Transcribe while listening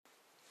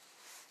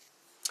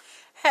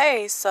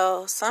Hey,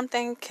 so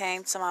something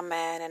came to my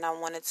mind, and I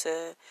wanted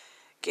to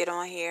get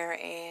on here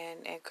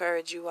and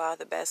encourage you all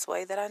the best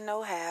way that I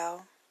know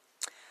how.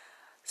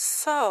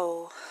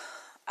 So,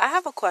 I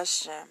have a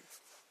question.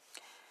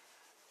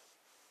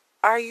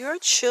 Are your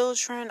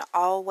children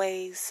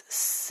always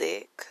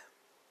sick?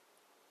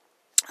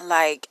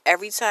 Like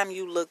every time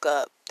you look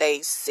up,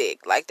 they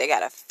sick. Like they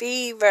got a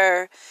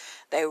fever,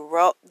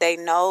 they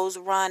nose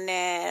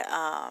running,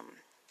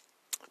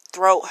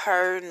 throat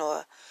hurting,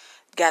 or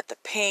got the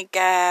pink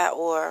eye,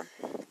 or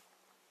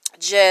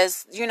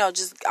just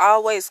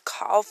always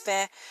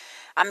coughing.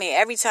 I mean,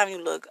 every time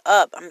you look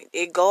up,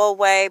 it go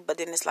away, but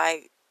then it's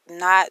like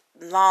not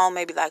long,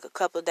 maybe like a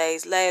couple of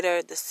days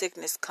later, the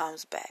sickness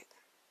comes back.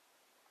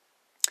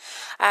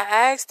 I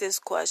asked this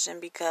question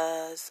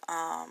because,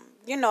 I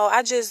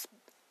just,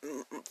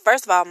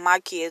 first of all, my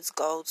kids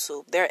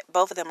they're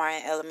both of them are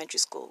in elementary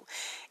school.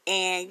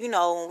 And,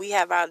 when we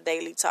have our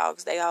daily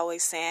talks, they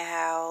always saying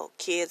how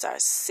kids are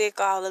sick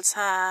all the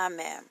time,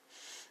 and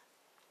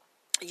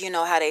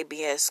how they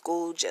be at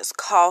school just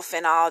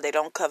coughing all. They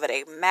don't cover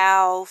their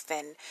mouth,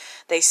 and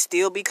they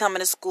still be coming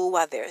to school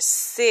while they're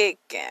sick.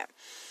 And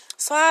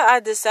so I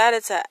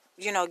decided to,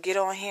 get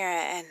on here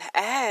and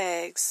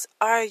ask,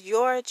 are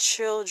your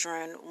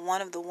children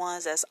one of the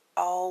ones that's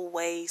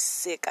always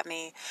sick? I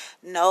mean,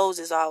 nose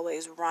is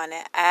always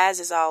running,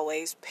 eyes is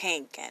always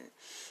pink, and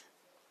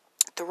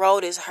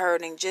throat is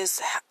hurting,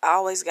 just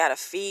always got a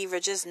fever,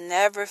 just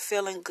never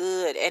feeling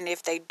good. And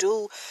if they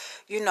do,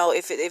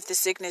 if the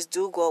sickness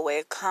do go away,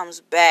 it comes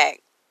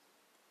back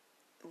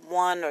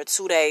 1 or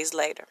 2 days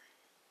later.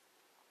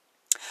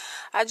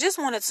 I just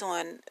wanted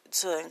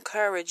to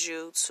encourage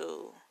you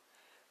to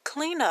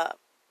clean up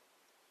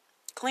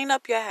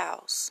your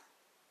house,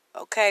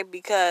 okay?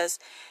 Because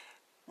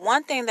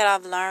one thing that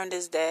I've learned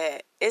is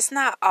that it's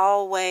not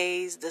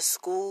always the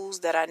schools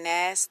that are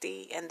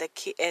nasty and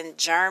and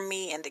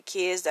germy, and the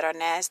kids that are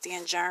nasty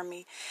and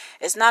germy.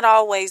 It's not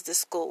always the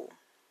school.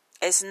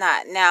 It's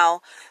not.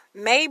 Now,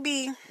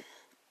 maybe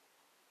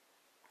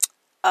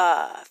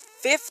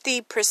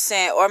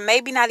 50%, or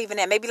maybe not even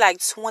that, maybe like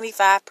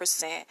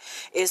 25%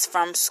 is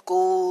from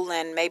school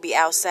and maybe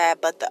outside,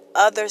 but the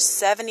other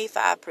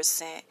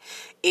 75%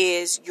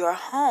 is your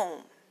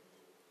home.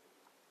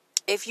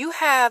 If you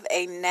have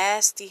a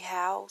nasty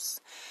house,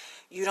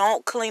 you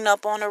don't clean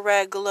up on a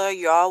regular,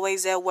 you're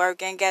always at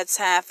work, ain't got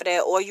time for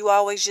that, or you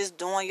always just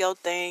doing your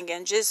thing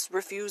and just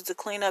refuse to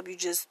clean up, you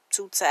just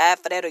too tired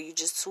for that, or you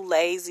just too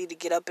lazy to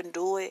get up and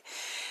do it.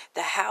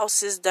 The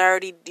house is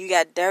dirty, you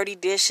got dirty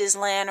dishes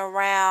laying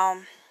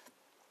around,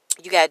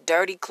 you got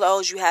dirty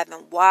clothes you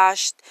haven't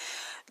washed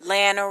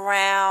laying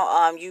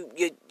around,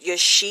 your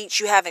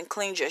sheets, you haven't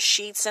cleaned your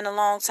sheets in a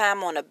long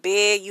time. On a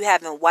bed, you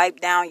haven't wiped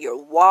down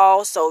your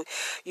walls, so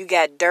you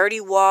got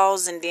dirty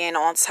walls. And then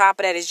on top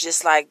of that, it's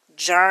just like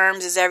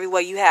germs is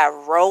everywhere. You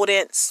have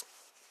rodents,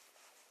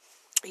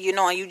 and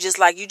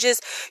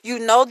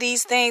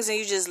these things, and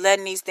you just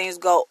letting these things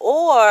go.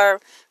 Or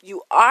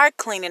you are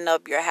cleaning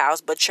up your house,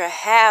 but you're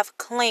half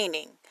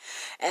cleaning.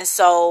 And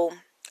so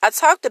I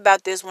talked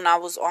about this when I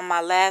was on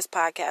my last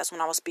podcast,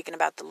 when I was speaking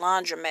about the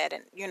laundromat.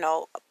 And,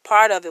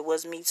 part of it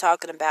was me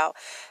talking about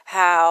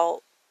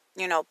how,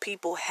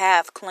 people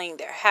have cleaned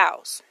their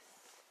house.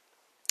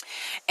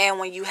 And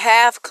when you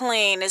have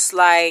clean, it's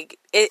like,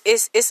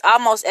 it's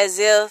almost as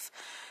if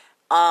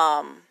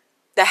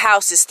the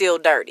house is still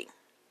dirty.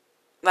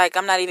 Like,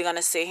 I'm not even going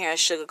to sit here and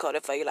sugarcoat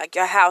it for you. Like,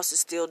 your house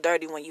is still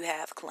dirty when you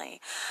have clean.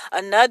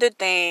 Another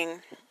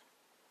thing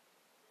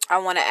I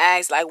want to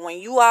ask, like, when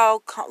you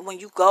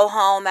go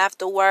home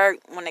after work,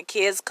 when the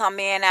kids come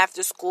in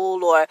after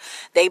school, or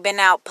they've been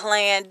out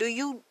playing, do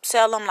you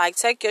tell them, like,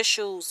 take your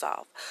shoes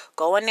off,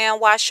 go in there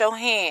and wash your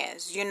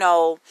hands?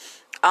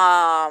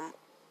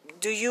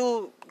 Do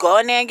you go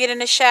in there and get in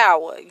the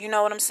shower? You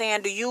know what I'm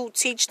saying? Do you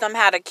teach them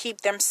how to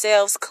keep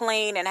themselves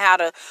clean, and how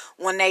to,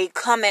 when they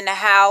come in the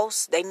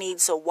house, they need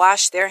to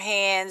wash their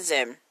hands,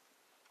 and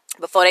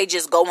before they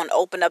just go and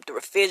open up the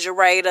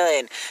refrigerator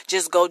and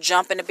just go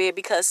jump in the bed?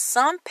 Because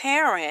some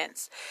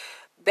parents,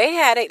 they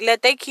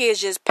let their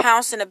kids just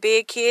pounce in the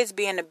bed. Kids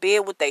be in the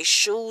bed with their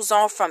shoes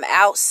on from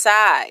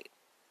outside.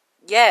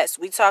 Yes,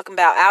 we talking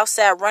about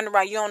outside, running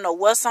around. You don't know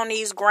what's on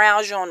these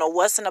grounds. You don't know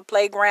what's in the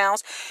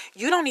playgrounds.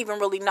 You don't even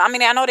really know. I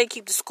mean, I know they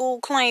keep the school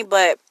clean,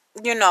 but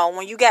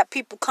when you got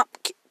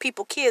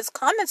kids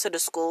coming to the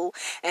school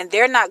and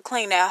they're not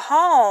clean at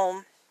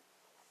home.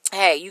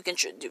 Hey, you can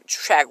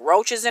track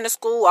roaches in the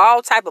school,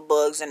 all type of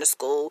bugs in the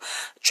school,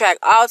 track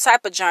all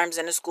type of germs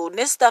in the school. And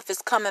this stuff is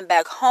coming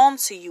back home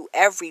to you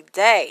every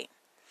day.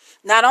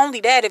 Not only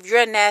that, if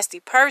you're a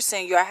nasty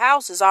person, your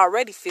house is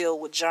already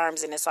filled with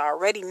germs and it's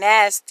already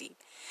nasty.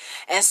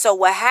 And so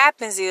what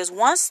happens is,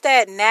 once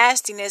that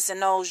nastiness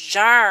and those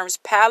germs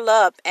pile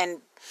up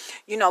and,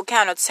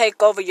 kind of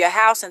take over your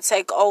house and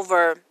take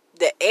over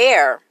the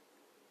air,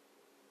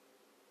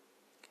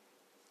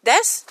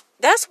 that's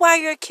why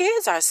your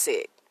kids are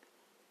sick.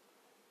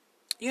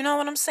 You know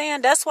what I'm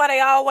saying? That's why they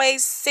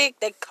always sick.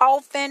 They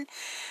coughing.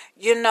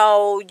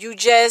 You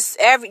just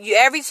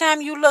every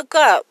time you look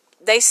up,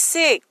 they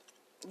sick.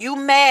 You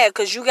mad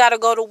because you got to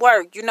go to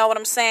work. You know what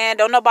I'm saying?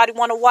 Don't nobody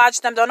want to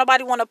watch them. Don't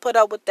nobody want to put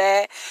up with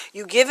that.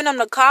 You giving them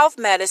the cough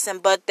medicine,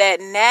 but that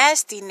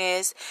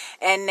nastiness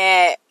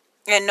and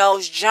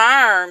those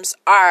germs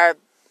are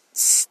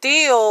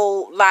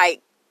still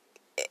like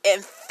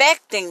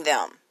infecting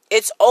them.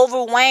 It's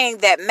overweighing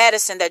that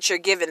medicine that you're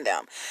giving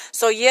them.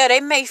 So yeah,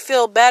 they may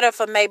feel better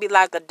for maybe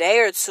like a day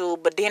or two,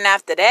 but then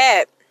after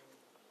that,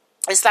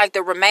 it's like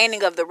the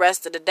remaining of the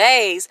rest of the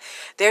days,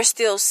 they're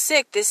still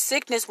sick. This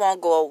sickness won't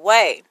go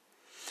away.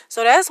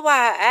 So that's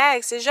why I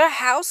ask, is your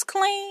house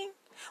clean?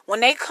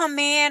 When they come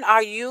in,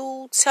 are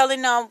you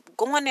telling them,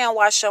 go in there and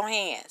wash your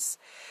hands?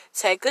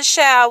 Take a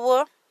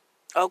shower,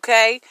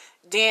 okay?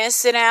 Then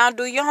sit down,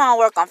 do your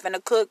homework. I'm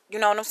finna cook, you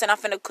know what I'm saying? I'm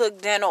finna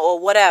cook dinner or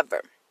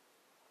whatever.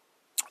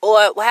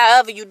 Or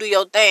however you do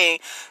your thing.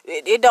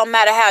 It don't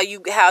matter how you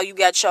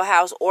got your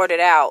house ordered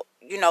out.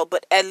 You know,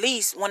 but at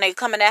least when they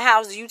come in that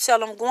house, you tell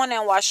them, go in there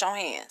and wash your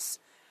hands.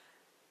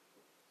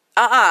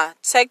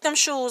 Take them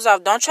shoes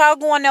off. Don't y'all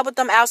go in there with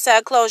them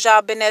outside clothes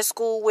y'all been at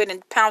school with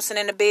and pouncing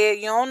in the bed.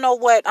 You don't know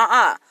what.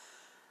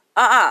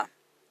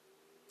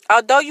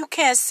 Although you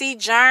can't see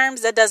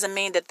germs, that doesn't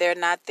mean that they're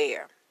not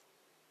there.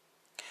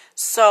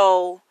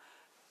 So,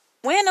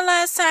 when the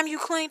last time you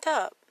cleaned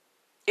up?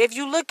 If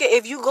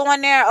you go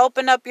in there and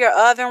open up your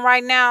oven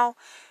right now,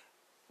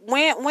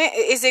 when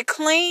is it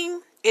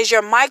clean? Is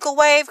your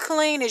microwave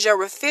clean? Is your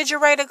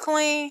refrigerator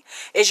clean?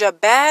 Is your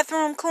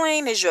bathroom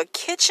clean? Is your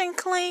kitchen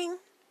clean?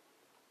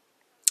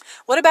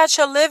 What about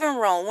your living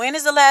room? When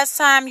is the last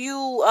time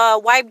you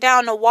wiped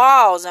down the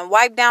walls and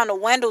wiped down the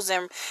windows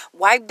and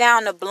wiped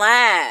down the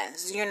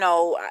blinds? You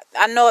know,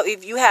 I know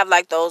if you have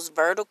like those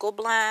vertical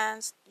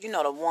blinds, you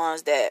know, the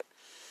ones that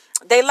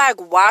they like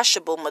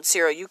washable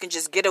material. You can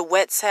just get a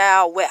wet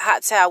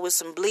hot towel with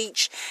some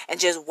bleach and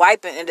just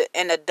wipe it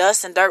and the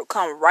dust and dirt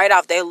come right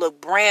off. They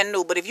look brand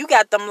new. But if you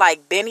got them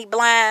like Benny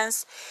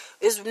blinds,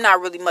 it's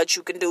not really much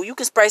you can do. You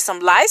can spray some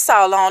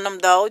Lysol on them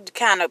though, to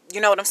kind of,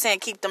 you know what I'm saying,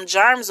 keep them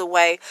germs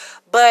away.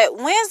 But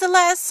when's the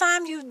last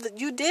time you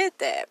did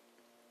that?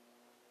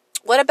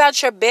 What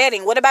about your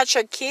bedding? What about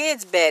your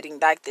kids' bedding,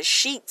 like the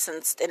sheets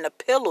and the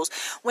pillows?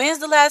 When's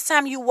the last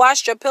time you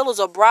washed your pillows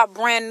or brought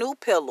brand new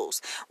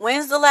pillows?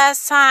 When's the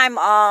last time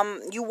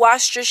you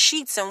washed your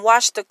sheets and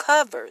washed the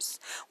covers?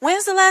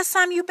 When's the last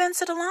time you been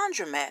to the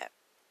laundromat?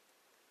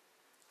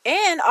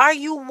 And are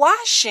you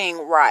washing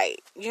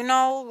right? You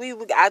know,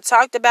 I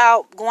talked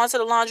about going to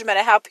the laundromat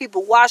and how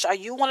people wash. Are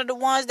you one of the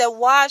ones that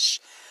wash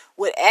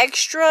with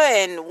extra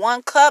and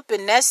 1 cup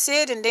and that's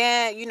it, and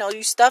then, you know,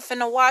 you stuff in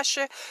the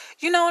washer?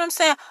 You know what I'm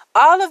saying?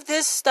 All of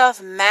this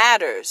stuff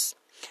matters.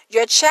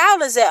 Your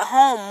child is at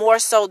home more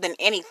so than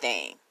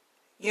anything.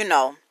 You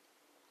know,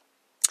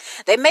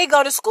 they may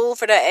go to school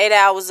for the 8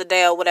 hours a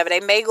day or whatever. They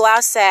may go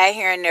outside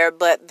here and there,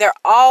 but they're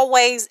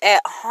always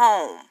at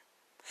home.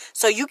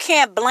 So you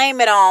can't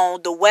blame it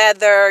on the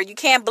weather. You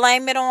can't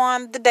blame it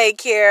on the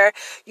daycare.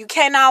 You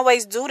can't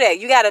always do that.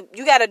 You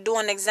gotta do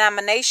an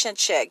examination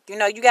check. You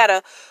know, you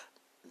gotta.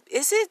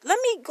 Let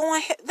me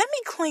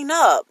clean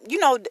up. You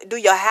know, do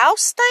your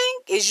house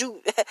stink?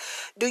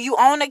 Do you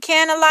own a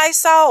can of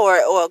Lysol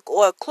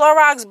or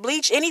Clorox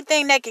bleach?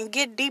 Anything that can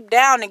get deep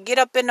down and get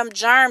up in them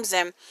germs.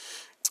 And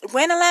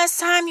when the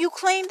last time you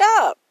cleaned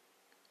up?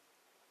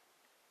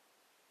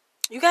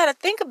 You got to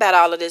think about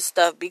all of this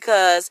stuff,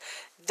 because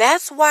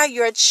that's why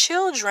your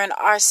children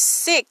are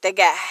sick. They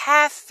got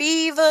high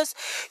fevers.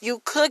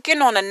 You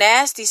cooking on a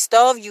nasty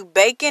stove. You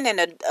baking in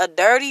a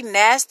dirty,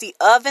 nasty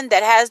oven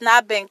that has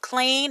not been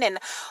cleaned. And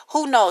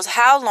who knows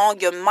how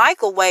long. Your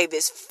microwave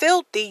is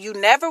filthy. You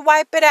never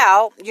wipe it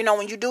out. You know,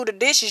 when you do the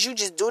dishes, you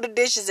just do the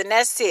dishes and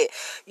that's it.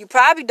 You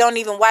probably don't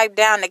even wipe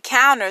down the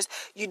counters.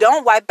 You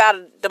don't wipe out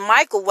the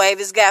microwave.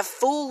 It's got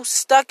food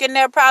stuck in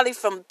there probably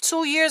from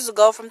 2 years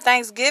ago, from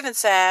Thanksgiving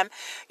time.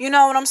 You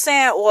know what I'm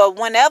saying? Or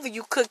whenever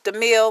you cook the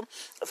meal,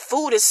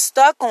 food is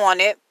stuck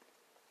on it.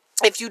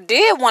 If you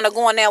did want to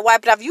go in there and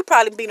wipe it off, you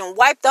probably be done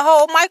wipe the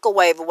whole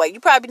microwave away. You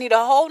probably need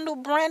a whole new,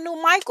 brand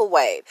new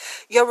microwave.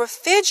 Your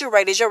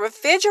refrigerator, is your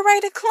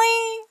refrigerator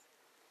clean?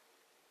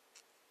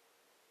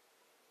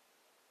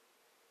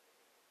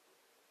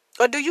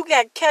 Or do you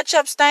got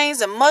ketchup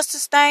stains and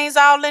mustard stains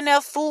all in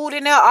there, food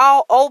in there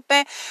all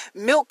open,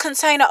 milk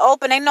container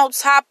open, ain't no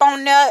top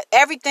on there,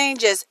 everything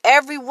just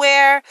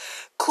everywhere,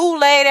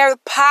 Kool-Aid, every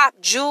pop,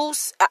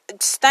 juice,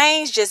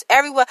 stains just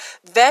everywhere,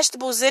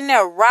 vegetables in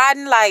there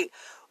rotting, like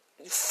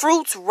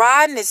fruits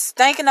rotting, it's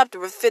stinking up the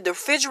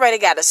refrigerator,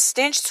 got a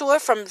stench to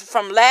it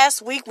from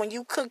last week when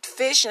you cooked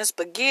fish and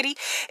spaghetti,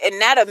 and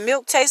now the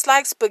milk tastes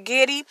like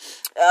spaghetti.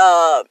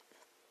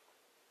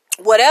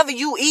 Whatever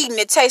you eating,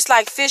 it tastes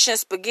like fish and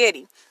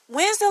spaghetti.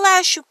 When's the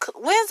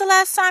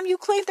last time you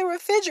cleaned the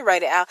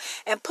refrigerator out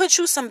and put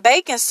you some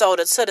baking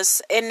soda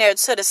in there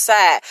to the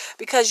side?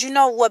 Because you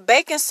know what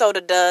baking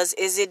soda does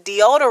is it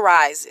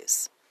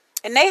deodorizes.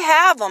 And they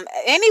have them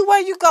anywhere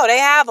you go. They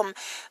have them.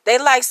 They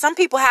like, some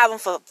people have them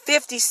for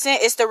 50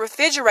 cents. It's the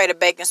refrigerator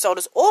baking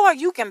sodas. Or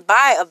you can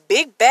buy a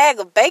big bag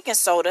of baking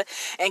soda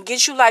and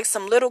get you like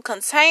some little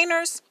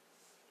containers.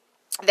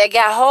 They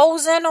got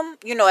holes in them,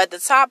 at the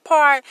top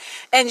part,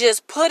 and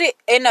just put it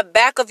in the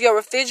back of your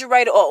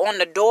refrigerator or on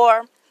the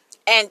door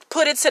and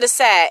put it to the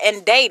side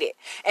and date it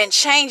and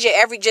change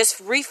it just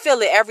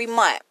refill it every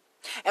month.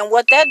 And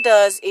what that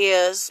does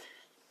is,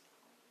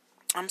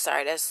 I'm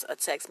sorry, that's a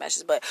text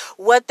message, but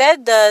what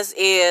that does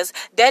is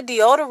that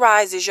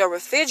deodorizes your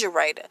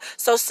refrigerator.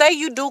 So say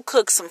you do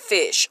cook some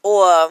fish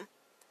or,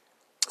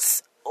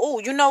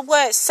 oh, you know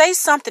what? Say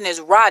something is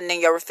rotten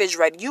in your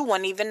refrigerator. You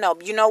wouldn't even know.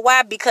 You know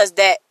why? Because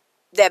that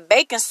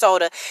baking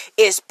soda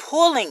is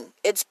pulling.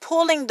 It's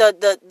pulling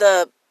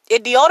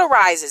it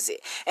deodorizes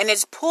it, and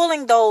it's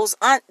pulling those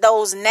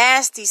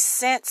nasty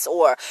scents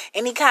or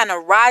any kind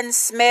of rotten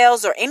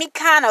smells or any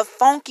kind of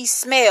funky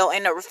smell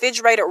in the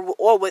refrigerator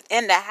or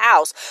within the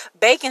house.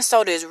 Baking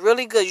soda is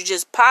really good. You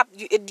just pop.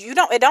 It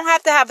don't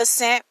have to have a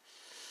scent.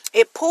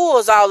 It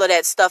pulls all of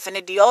that stuff and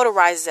it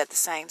deodorizes at the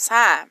same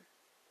time.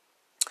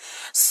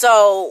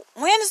 So,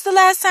 when is the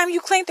last time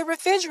you cleaned the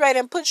refrigerator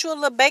and put you a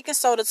little baking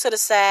soda to the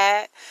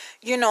side,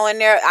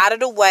 and they're out of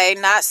the way,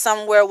 not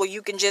somewhere where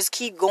you can just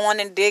keep going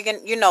and digging,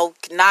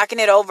 knocking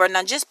it over.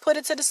 Now, just put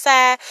it to the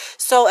side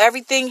so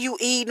everything you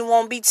eat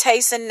won't be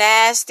tasting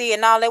nasty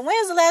and all that.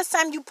 When's the last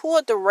time you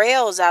pulled the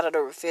rails out of the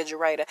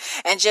refrigerator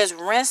and just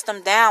rinsed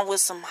them down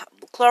with some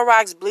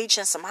Clorox bleach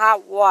and some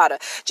hot water?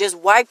 Just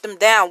wipe them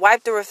down,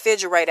 wipe the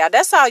refrigerator out.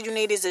 That's all you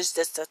need is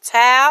just a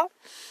towel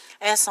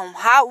and some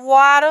hot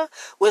water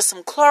with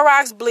some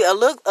Clorox bleach, a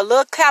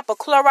little cap of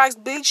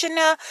Clorox bleach in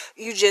there.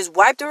 You just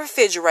wipe the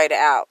refrigerator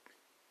out.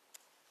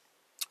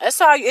 That's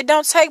all. It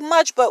don't take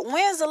much, but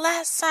when's the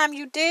last time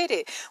you did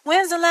it?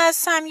 When's the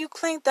last time you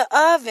cleaned the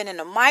oven and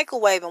the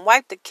microwave and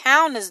wiped the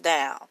counters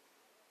down?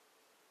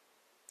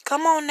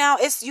 Come on now.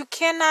 You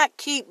cannot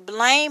keep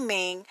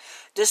blaming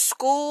the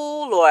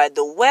school or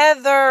the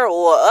weather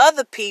or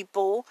other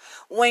people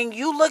when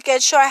you look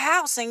at your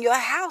house and your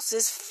house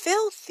is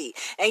filthy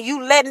and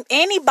you letting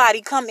anybody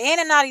come in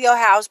and out of your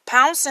house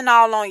pouncing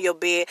all on your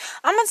bed.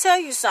 I'm going to tell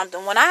you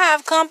something. When I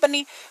have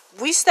company,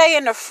 we stay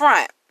in the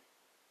front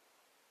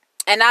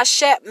and I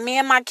shut me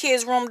and my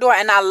kids' room door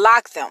and I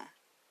lock them.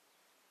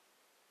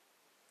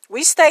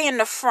 We stay in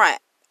the front.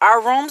 Our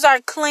rooms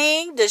are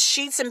clean. The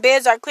sheets and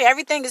beds are clean.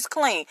 Everything is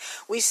clean.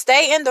 We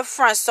stay in the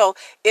front. So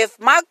if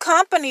my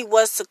company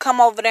was to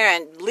come over there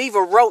and leave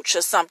a roach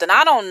or something,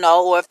 I don't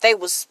know, or if they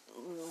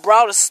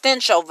brought a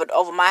stench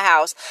over my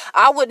house,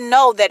 I would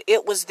know that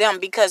it was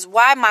them. Because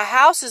why? My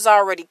house is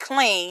already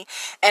clean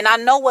and I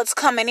know what's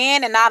coming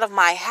in and out of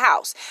my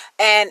house.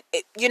 And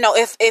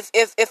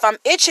if I'm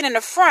itching in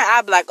the front,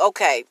 I'd be like,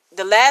 okay,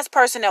 the last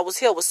person that was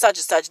here was such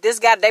and such. This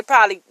guy, they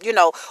probably,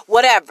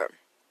 whatever.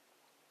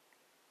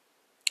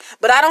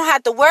 But I don't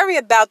have to worry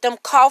about them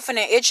coughing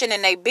and itching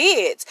in their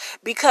beds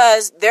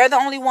because they're the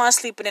only ones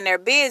sleeping in their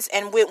beds.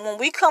 And when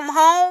we come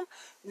home,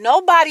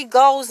 nobody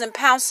goes and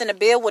pounces in the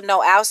bed with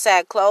no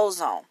outside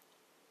clothes on.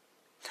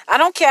 I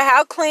don't care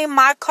how clean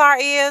my car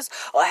is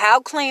or how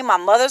clean my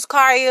mother's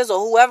car is or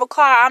whoever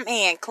car I'm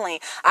in clean.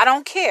 I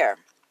don't care.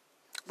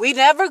 We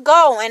never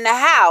go in the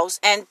house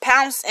and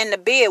pounce in the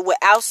bed with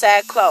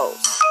outside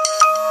clothes.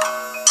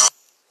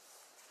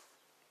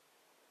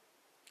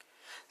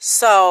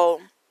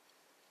 So,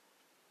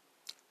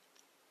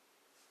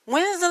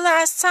 when's the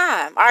last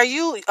time? Are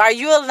you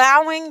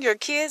allowing your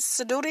kids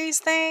to do these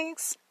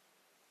things?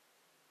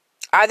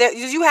 Do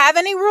you have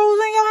any rules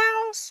in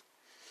your house?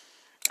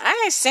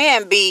 I ain't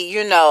saying be,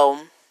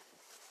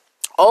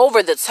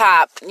 over the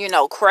top,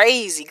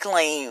 crazy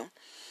clean.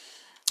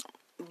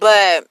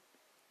 But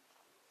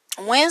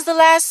when's the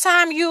last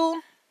time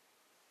when's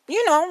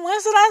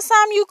the last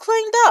time you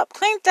cleaned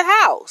the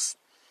house?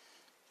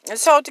 And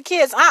told the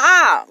kids,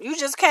 you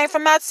just came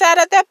from outside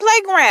at that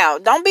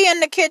playground. Don't be in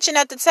the kitchen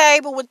at the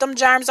table with them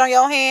germs on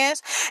your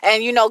hands.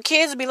 And,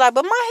 kids will be like,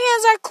 but my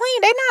hands are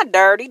clean. They not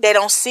dirty. They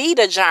don't see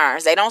the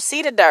germs. They don't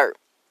see the dirt.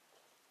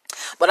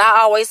 But I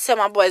always tell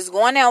my boys,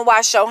 go in there and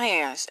wash your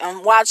hands.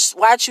 And watch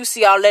you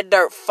see all that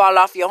dirt fall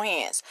off your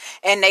hands.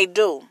 And they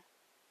do.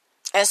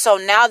 And so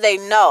now they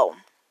know,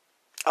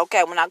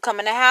 okay, when I come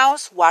in the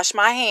house, wash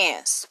my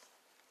hands.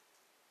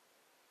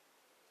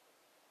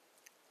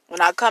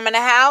 When I come in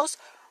the house,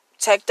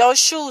 take those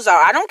shoes off.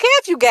 I don't care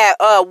if you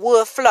got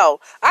wood floor.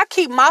 I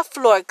keep my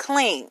floor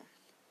clean.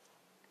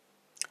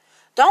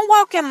 Don't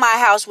walk in my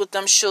house with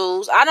them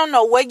shoes. I don't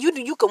know what you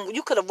do. You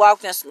could have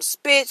walked in some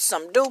spit,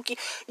 some dookie.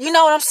 You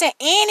know what I'm saying?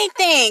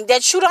 Anything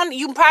that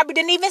you probably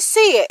didn't even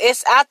see it.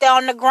 It's out there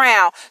on the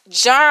ground.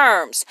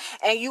 Germs.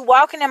 And you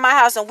walking in my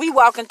house and we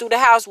walking through the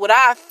house with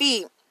our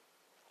feet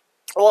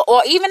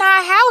or even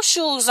our house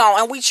shoes on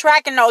and we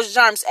tracking those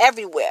germs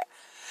everywhere.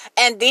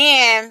 And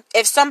then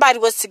if somebody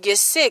was to get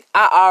sick,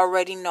 I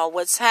already know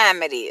what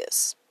time it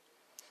is.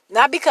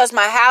 Not because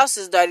my house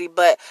is dirty,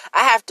 but I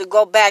have to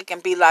go back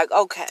and be like,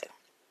 okay.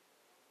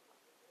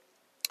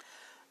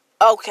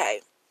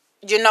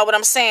 You know what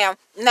I'm saying?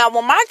 Now,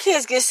 when my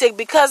kids get sick,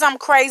 because I'm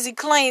crazy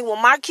clean,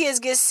 when my kids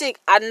get sick,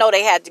 I know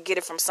they had to get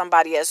it from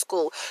somebody at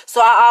school.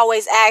 So I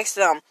always ask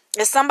them,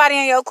 is somebody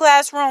in your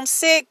classroom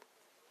sick?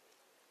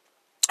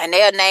 And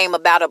they'll name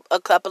about a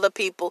couple of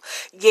people.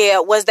 Yeah,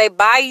 was they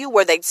by you?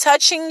 Were they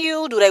touching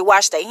you? Do they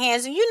wash their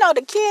hands? And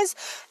the kids,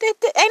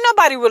 ain't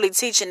nobody really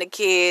teaching the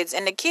kids,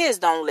 and the kids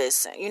don't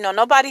listen.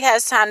 Nobody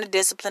has time to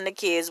discipline the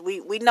kids.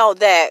 We know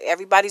that.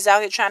 Everybody's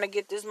out here trying to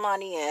get this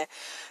money and,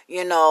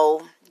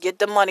 get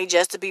the money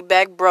just to be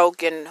back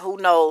broke and who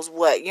knows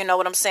what. You know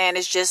what I'm saying?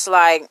 It's just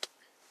like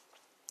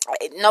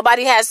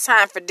nobody has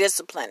time for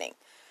disciplining.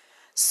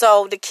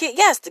 So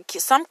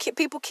some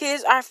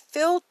kids are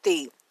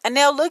filthy. And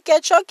they'll look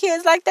at your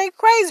kids like they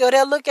crazy. Or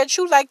they'll look at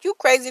you like you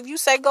crazy if you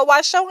say go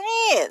wash your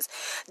hands.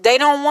 They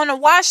don't want to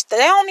wash. They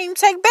don't even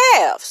take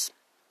baths.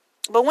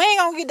 But we ain't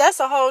going to get, that's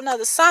a whole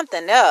nother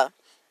something there.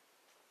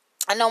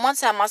 I know one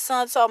time my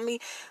son told me,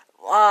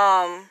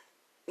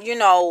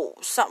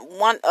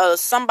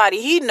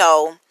 somebody he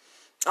know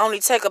only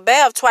take a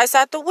bath twice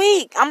out the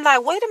week. I'm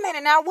like, wait a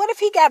minute now. What if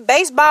he got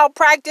baseball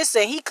practice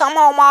and he come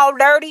home all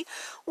dirty?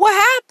 What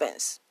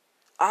happens?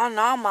 Oh,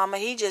 no, mama,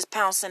 he just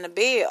pounced in the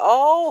bed.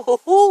 Oh,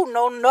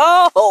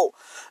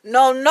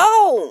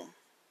 no.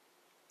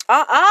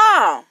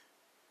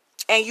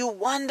 And you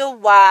wonder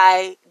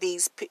why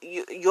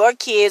your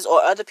kids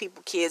or other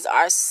people's kids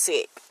are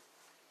sick.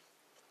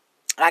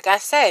 Like I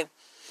say,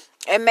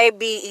 it may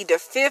be either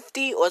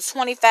 50 or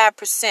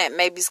 25%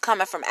 maybe it's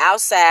coming from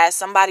outside,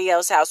 somebody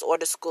else's house or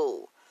the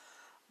school.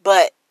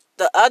 But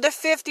the other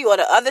 50 or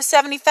the other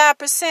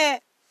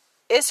 75%,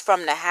 it's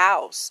from the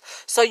house.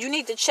 So you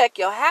need to check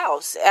your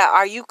house.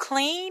 Are you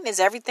clean? Is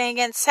everything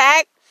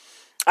intact?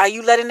 Are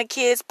you letting the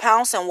kids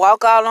pounce and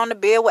walk out on the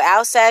bed with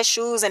outside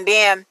shoes, and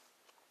then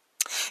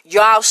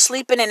y'all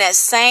sleeping in that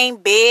same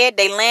bed?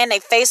 They laying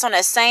their face on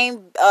that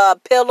same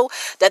pillow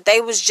that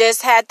they was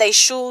just had their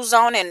shoes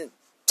on and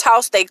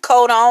tossed their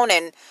coat on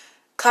and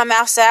come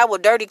outside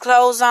with dirty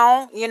clothes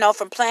on,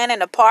 from playing in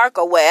the park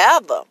or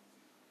wherever.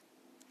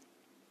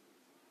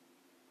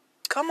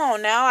 Come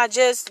on now.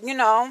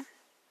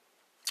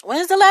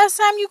 When's the last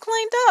time you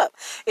cleaned up?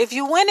 If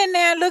you went in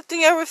there and looked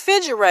in your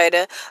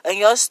refrigerator and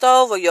your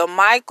stove or your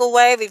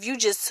microwave, if you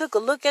just took a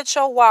look at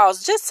your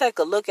walls, just take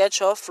a look at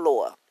your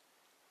floor.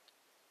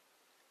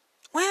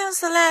 When's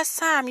the last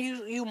time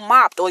you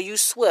mopped or you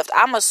Swift?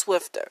 I'm a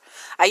Swifter.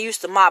 I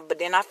used to mop, but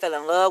then I fell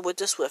in love with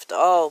the Swifter.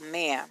 Oh,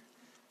 man.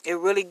 It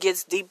really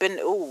gets deep in.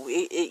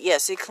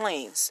 Yes, it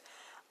cleans.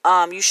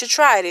 You should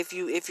try it.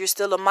 If you're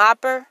still a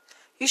mopper,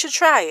 you should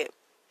try it.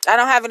 I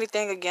don't have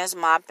anything against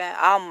mopping.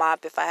 I'll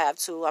mop if I have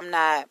to. I'm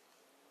not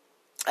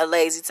a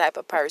lazy type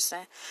of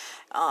person.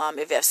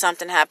 If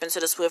something happens to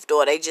the Swift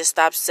or they just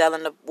stop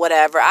selling the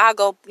whatever, I'll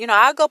go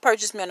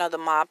purchase me another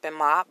mop and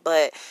mop.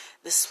 But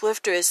the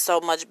Swifter is so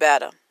much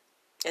better.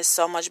 It's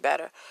so much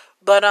better.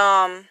 But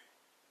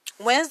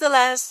when's the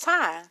last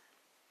time?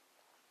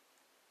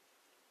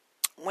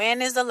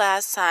 When is the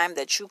last time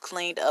that you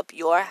cleaned up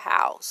your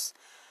house?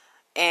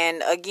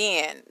 And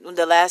again,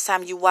 the last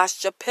time you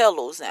washed your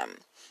pillows and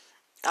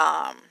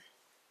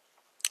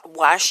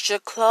washed your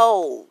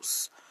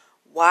clothes,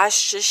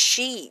 washed your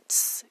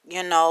sheets,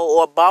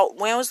 or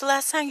when was the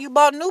last time you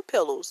bought new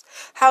pillows?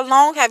 How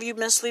long have you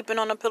been sleeping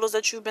on the pillows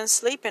that you've been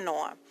sleeping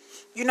on?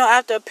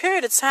 After a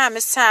period of time,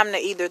 it's time to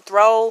either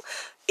throw,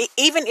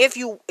 even if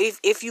you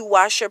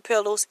wash your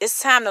pillows,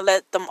 it's time to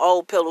let them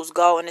old pillows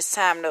go, and it's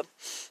time to,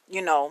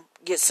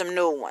 get some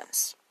new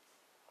ones.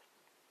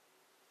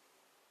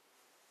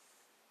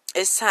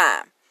 It's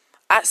time.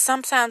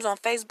 Sometimes on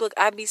Facebook,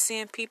 I be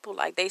seeing people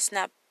like they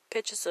snap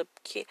pictures of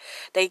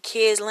they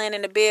kids laying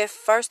in the bed.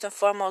 First and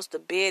foremost, the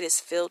bed is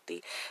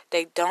filthy.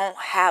 They don't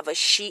have a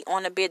sheet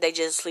on the bed. They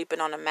just sleeping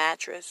on a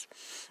mattress.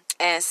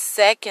 And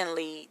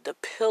secondly, the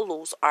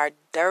pillows are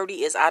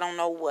dirty as I don't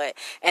know what.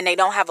 And they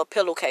don't have a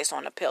pillowcase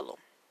on the pillow.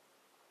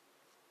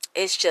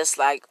 It's just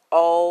like,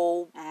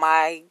 oh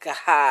my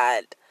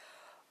God.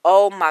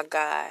 Oh my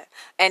God.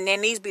 And then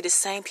these be the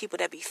same people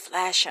that be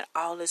flashing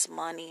all this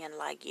money and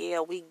like,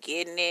 yeah, we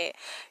getting it.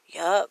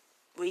 Yup.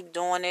 We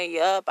doing it.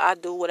 Yup. I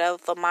do whatever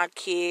for my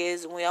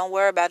kids. We don't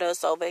worry about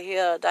us over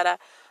here.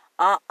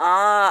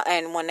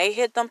 And when they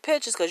hit them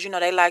pictures, because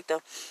they like to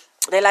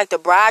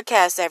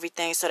broadcast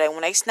everything, so that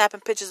when they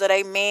snapping pictures of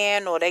their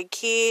man or their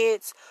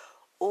kids,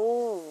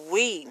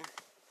 and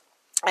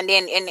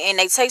then and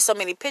they take so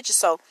many pictures,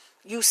 so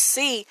you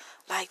see,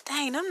 like,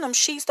 dang, them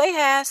sheets they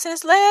had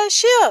since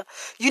last year.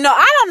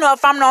 I don't know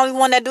if I'm the only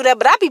one that do that,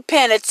 but I be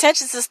paying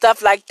attention to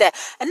stuff like that.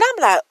 And I'm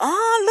like,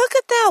 look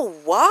at that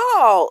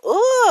wall.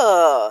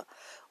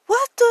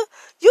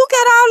 You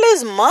got all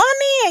this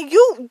money and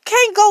you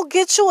can't go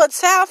get you a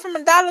towel from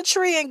a Dollar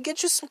Tree and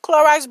get you some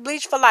Clorox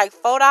bleach for like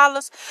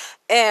 $4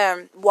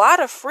 and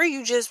water free.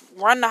 You just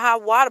run the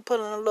hot water,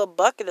 put it in a little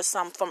bucket or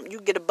something. You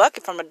get a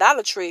bucket from a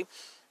Dollar Tree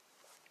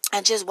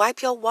and just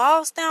wipe your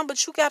walls down,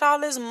 but you got all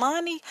this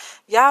money.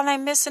 Y'all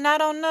ain't missing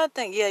out on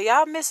nothing. Yeah,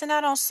 y'all missing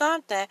out on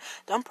something.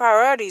 Them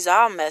priorities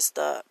all messed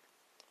up.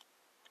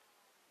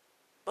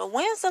 But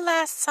when's the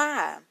last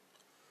time?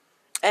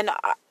 And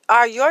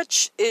are your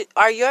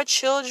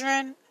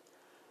children,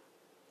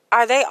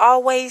 are they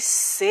always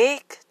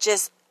sick?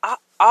 Just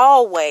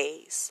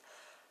always.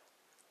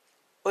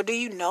 Or do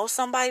you know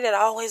somebody that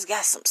always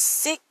got some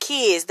sick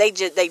kids? They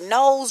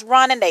nose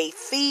running, they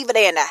fever,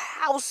 they in the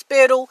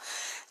hospital.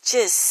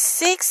 Just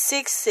sick,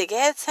 sick, sick.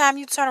 Every time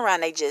you turn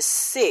around, they just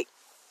sick.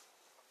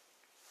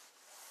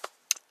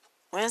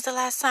 When's the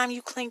last time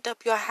you cleaned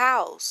up your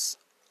house?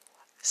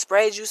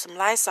 Sprayed you some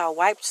Lysol,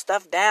 wiped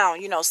stuff down,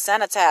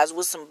 sanitized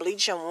with some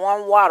bleach and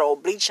warm water or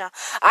bleach.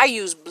 I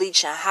use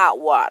bleach and hot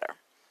water.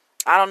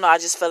 I don't know. I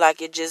just feel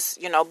like it just,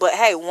 but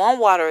hey, warm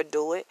water will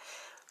do it.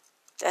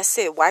 That's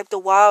it. Wipe the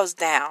walls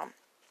down.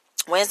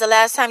 When's the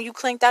last time you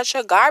cleaned out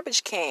your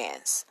garbage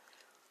cans?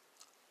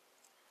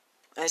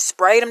 And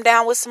sprayed them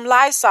down with some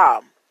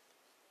Lysol.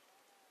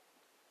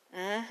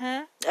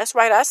 That's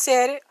right. I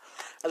said it.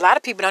 A lot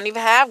of people don't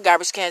even have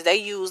garbage cans. They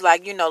use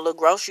little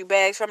grocery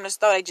bags from the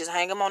store. They just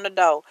hang them on the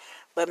door.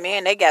 But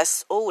man, they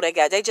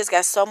just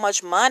got so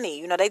much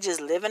money. They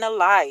just living a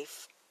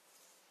life.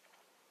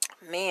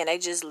 Man, they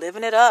just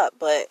living it up.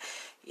 But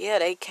yeah,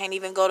 they can't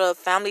even go to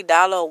Family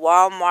Dollar or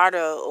Walmart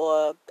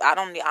or I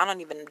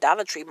don't even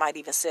Dollar Tree might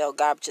even sell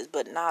garbages.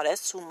 But no,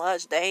 that's too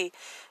much. They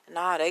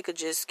could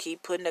just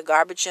keep putting the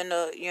garbage in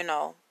the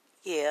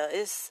yeah,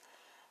 it's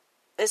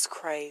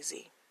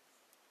crazy.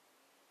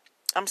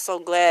 I'm so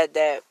glad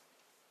that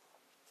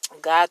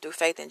God, through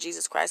faith in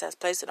Jesus Christ, has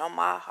placed it on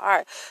my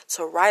heart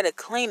to write a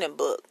cleaning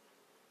book.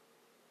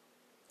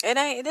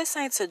 This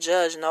ain't to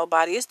judge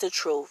nobody. It's the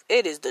truth.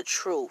 It is the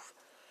truth.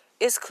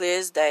 It's clear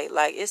as day.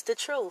 It's the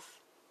truth.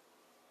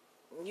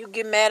 You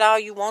get mad all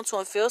you want to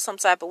and feel some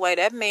type of way.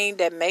 That means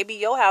that maybe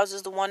your house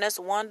is the one that's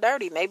the one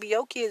dirty. Maybe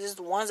your kids is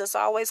the ones that's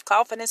always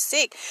coughing and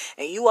sick.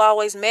 And you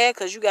always mad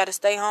because you got to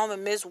stay home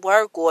and miss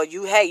work. Or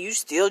you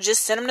still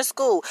just send them to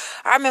school.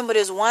 I remember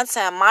this one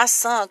time my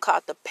son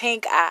caught the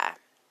pink eye.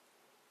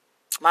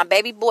 My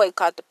baby boy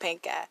caught the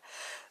pink eye.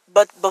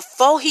 But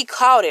before he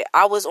caught it,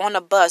 I was on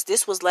the bus.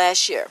 This was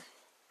last year.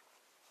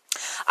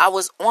 I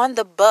was on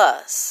the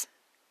bus.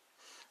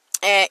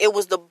 And it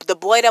was the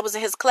boy that was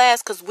in his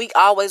class because we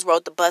always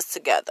rode the bus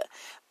together.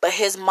 But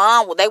his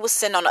mom, they were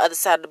sitting on the other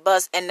side of the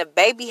bus. And the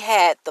baby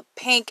had the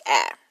pink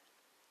eye.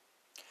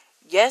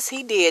 Yes,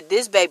 he did.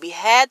 This baby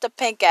had the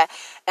pink eye.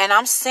 And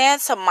I'm saying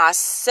to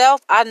myself,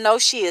 I know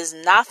she is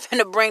not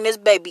finna bring this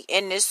baby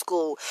in this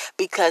school.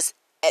 Because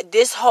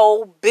this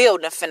whole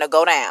building finna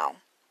go down.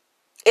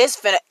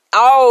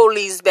 All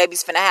these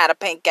babies finna have a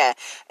pink eye.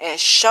 And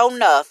sure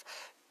enough,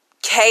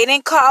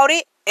 Kaden caught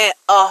it. And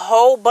a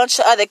whole bunch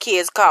of other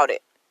kids caught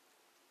it.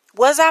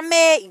 Was I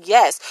mad?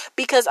 Yes.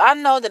 Because I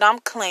know that I'm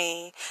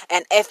clean.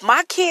 And if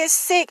my kid's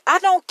sick, I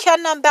don't care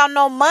nothing about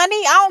no money.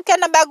 I don't care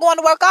nothing about going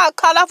to work. I'll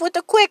cut off with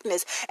the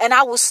quickness. And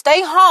I will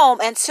stay home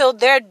until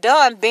they're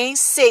done being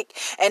sick.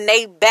 And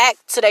they back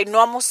to their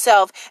normal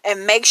self.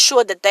 And make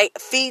sure that they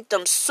feed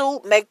them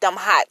soup. Make them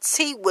hot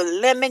tea with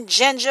lemon,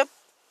 ginger.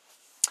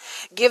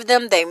 Give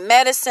them their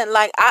medicine.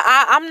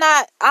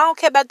 I don't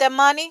care about that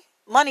money.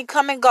 Money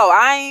come and go.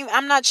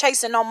 I'm not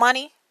chasing no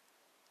money.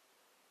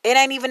 It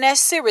ain't even that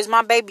serious.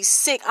 My baby's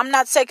sick. I'm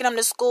not taking them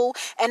to school.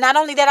 And not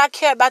only that, I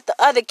care about the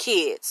other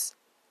kids.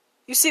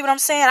 You see what I'm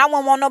saying? I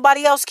wouldn't want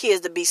nobody else's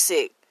kids to be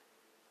sick.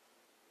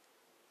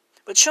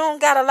 But you don't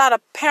got a lot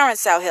of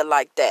parents out here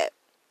like that.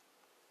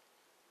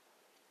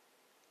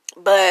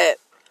 But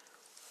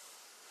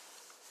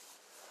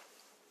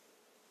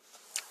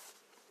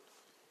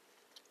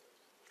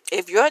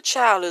if your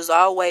child is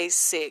always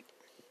sick,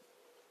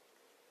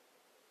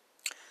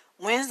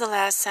 when's the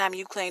last time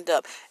you cleaned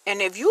up?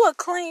 And if you a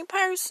clean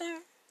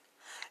person,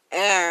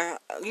 and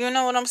you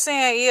know what I'm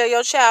saying? Yeah,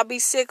 your child be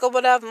sick or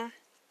whatever.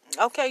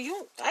 Okay,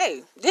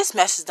 this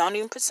message don't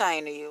even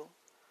pertain to you.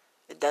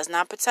 It does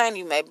not pertain to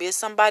you. Maybe it's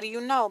somebody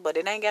you know, but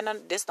it ain't got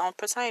nothing. This don't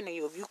pertain to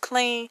you. If you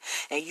clean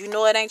and you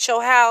know it ain't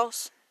your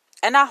house,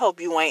 and I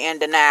hope you ain't in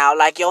denial,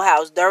 like your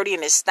house dirty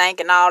and it stank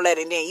and all that,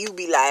 and then you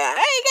be like, I ain't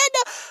got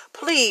no.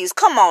 Please,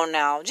 come on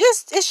now.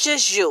 It's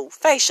just you.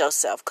 Face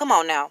yourself. Come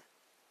on now.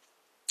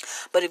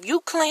 But if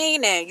you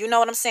clean and you know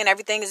what I'm saying,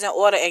 everything is in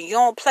order, and you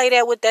don't play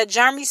that with that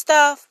germy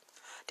stuff,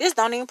 this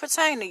don't even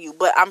pertain to you.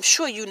 But I'm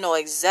sure you know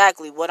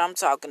exactly what I'm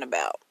talking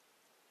about.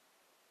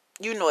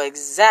 You know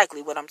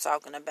exactly what I'm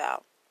talking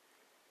about.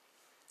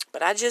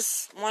 But I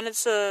just wanted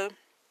to,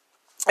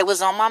 it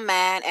was on my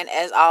mind. And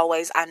as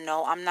always, I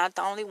know I'm not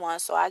the only one.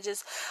 So I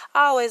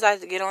always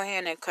like to get on here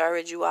and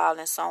encourage you all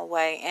in some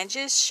way. And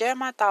just share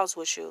my thoughts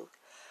with you.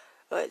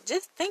 But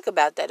just think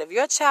about that. If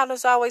your child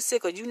is always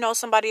sick, or you know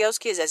somebody else's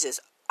kids that's just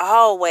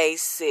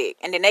always sick,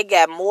 and then they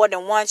got more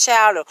than one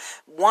child, or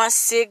one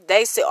sick,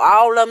 they say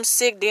all of them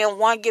sick, then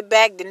one get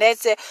back, then they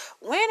say,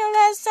 when the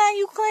last time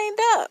you cleaned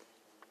up?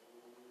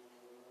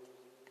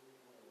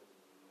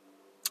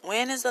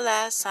 When is the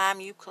last time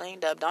you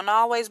cleaned up? Don't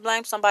always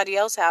blame somebody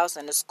else's house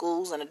and the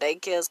schools and the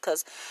daycares,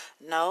 because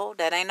no,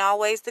 that ain't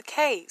always the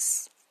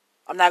case.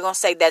 I'm not going to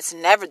say that's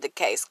never the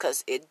case,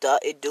 because it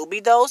do be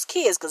those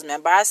kids. Because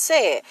remember I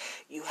said,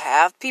 you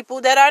have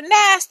people that are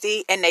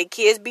nasty and they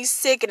kids be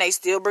sick and they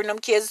still bring them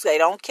kids. They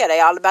don't care.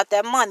 They all about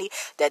that money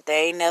that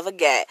they ain't never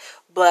got.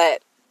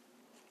 But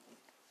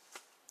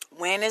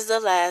when is the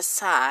last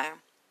time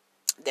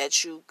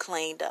that you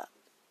cleaned up?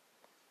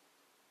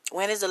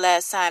 When is the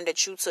last time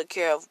that you took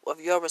care of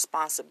your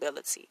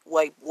responsibility?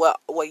 Where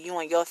you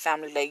and your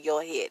family lay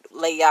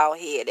y'all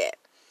head at?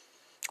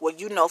 Well,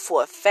 you know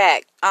for a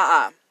fact,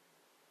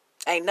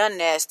 ain't nothing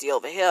nasty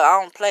over here. I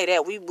don't play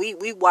that.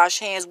 We wash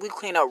hands, we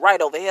clean up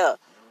right over here.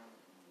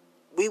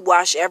 We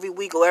wash every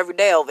week or every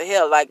day over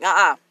here. Like,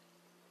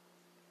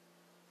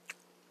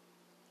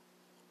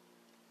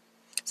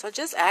 So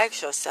just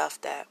ask yourself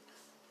that.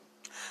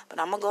 But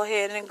I'm gonna go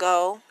ahead and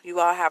go. You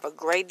all have a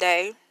great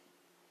day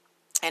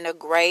and a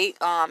great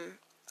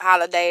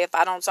holiday. If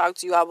I don't talk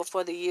to you all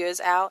before the year's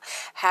out,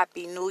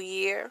 Happy New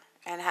Year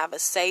and have a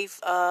safe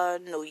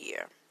New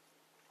Year.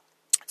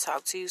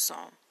 Talk to you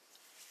soon.